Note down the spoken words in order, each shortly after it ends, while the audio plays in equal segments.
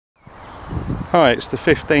Hi, it's the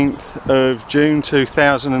 15th of June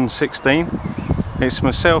 2016. It's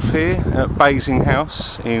myself here at Basing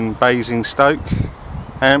House in Basingstoke,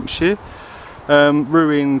 Hampshire,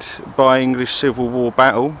 ruined by English Civil War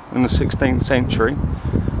battle in the 16th century.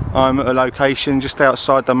 I'm at a location just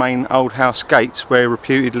outside the main old house gates where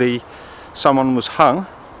reputedly someone was hung,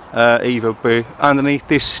 either underneath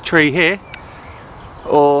this tree here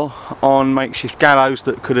or on makeshift gallows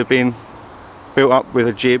that could have been built up with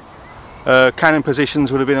a jib. Cannon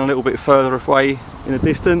positions would have been a little bit further away in the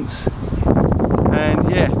distance,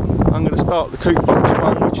 and yeah, I'm going to start the CoopBox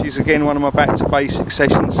one, which is again one of my back to basics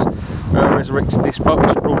sessions. Resurrected this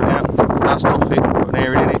box, brought it out, dust off it, put an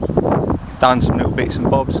area in it, done some little bits and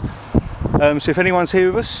bobs. So if anyone's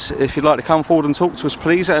here with us, if you'd like to come forward and talk to us,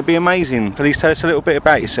 please, that would be amazing. Please tell us a little bit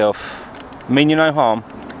about yourself. Mean you no harm.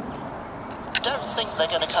 Don't think they're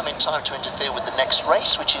going to come in time to interfere with the next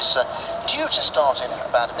race, which is due to start in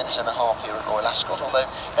about a minute and a half here at Royal Ascot, although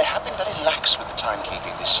they have been very lax with the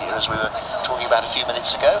timekeeping this year, as we were talking about a few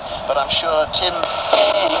minutes ago. But I'm sure Tim...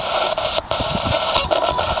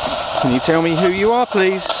 Can you tell me who you are,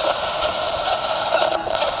 please?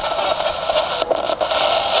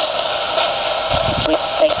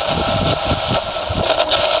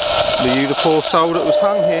 Were you the poor soul that was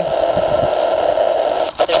hung here?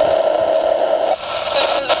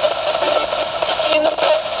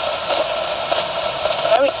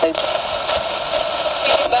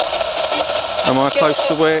 Am I close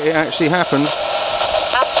to where it actually happened?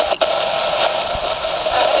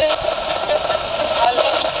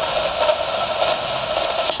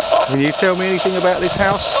 Can you tell me anything about this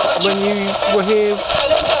house when you were here?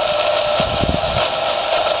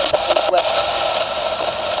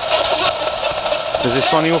 Is this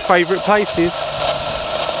one of your favourite places?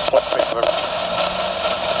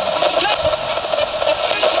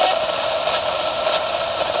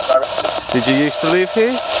 Did you used to live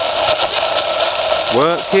here?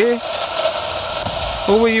 Work here?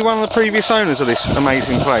 Or were you one of the previous owners of this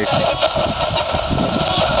amazing place?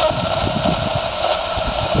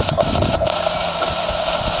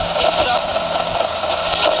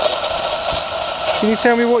 Can you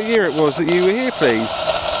tell me what year it was that you were here, please?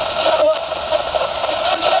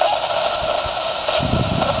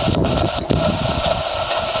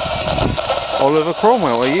 Oliver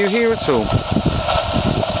Cromwell, are you here at all?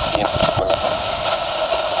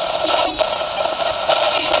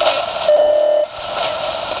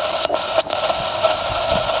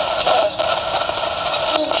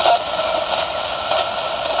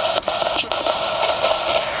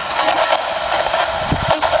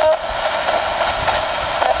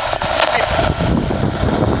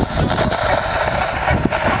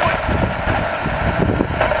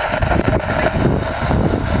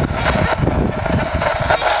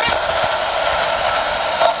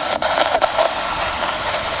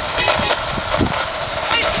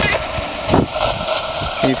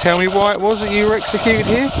 Can you tell me why it was that you were executed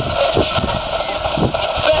here?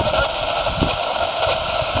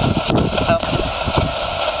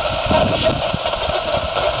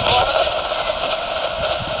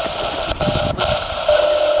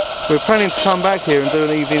 We're planning to come back here and do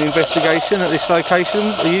an evening investigation at this location.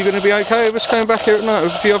 Are you going to be okay with us going back here at night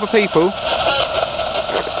with a few other people?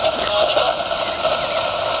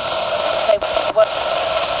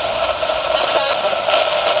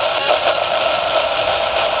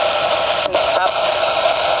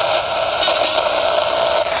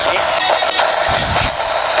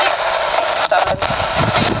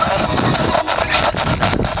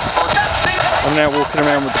 I'm now walking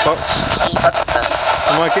around with the box.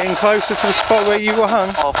 Am I getting closer to the spot where you were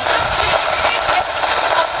hung?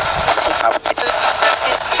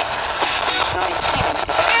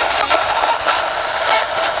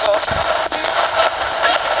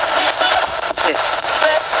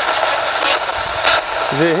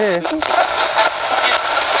 Is it here?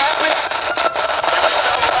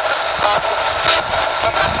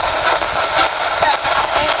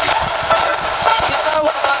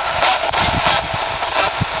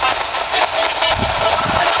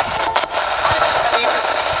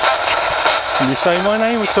 Did you say my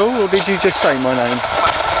name at all, or did you just say my name?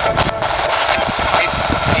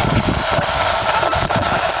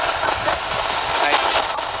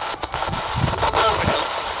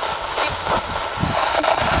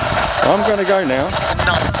 I'm going to go now,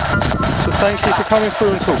 so thank you for coming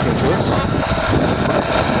through and talking to us.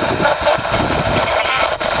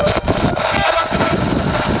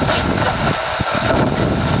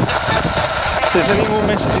 If there's any more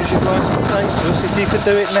messages you'd like to say to us, if you could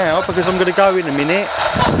do it now, because I'm going to go in a minute.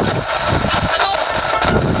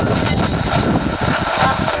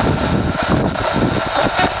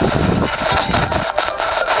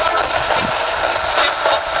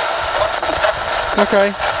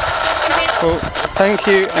 Okay. Well, thank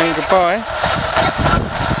you and goodbye.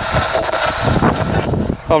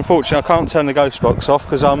 Unfortunately, I can't turn the ghost box off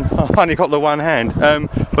because I've only got the one hand.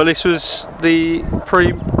 But this was the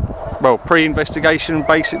pre-investigation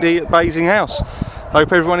basically at Basing House.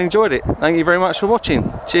 Hope everyone enjoyed it. Thank you very much for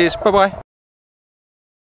watching. Cheers. Bye bye.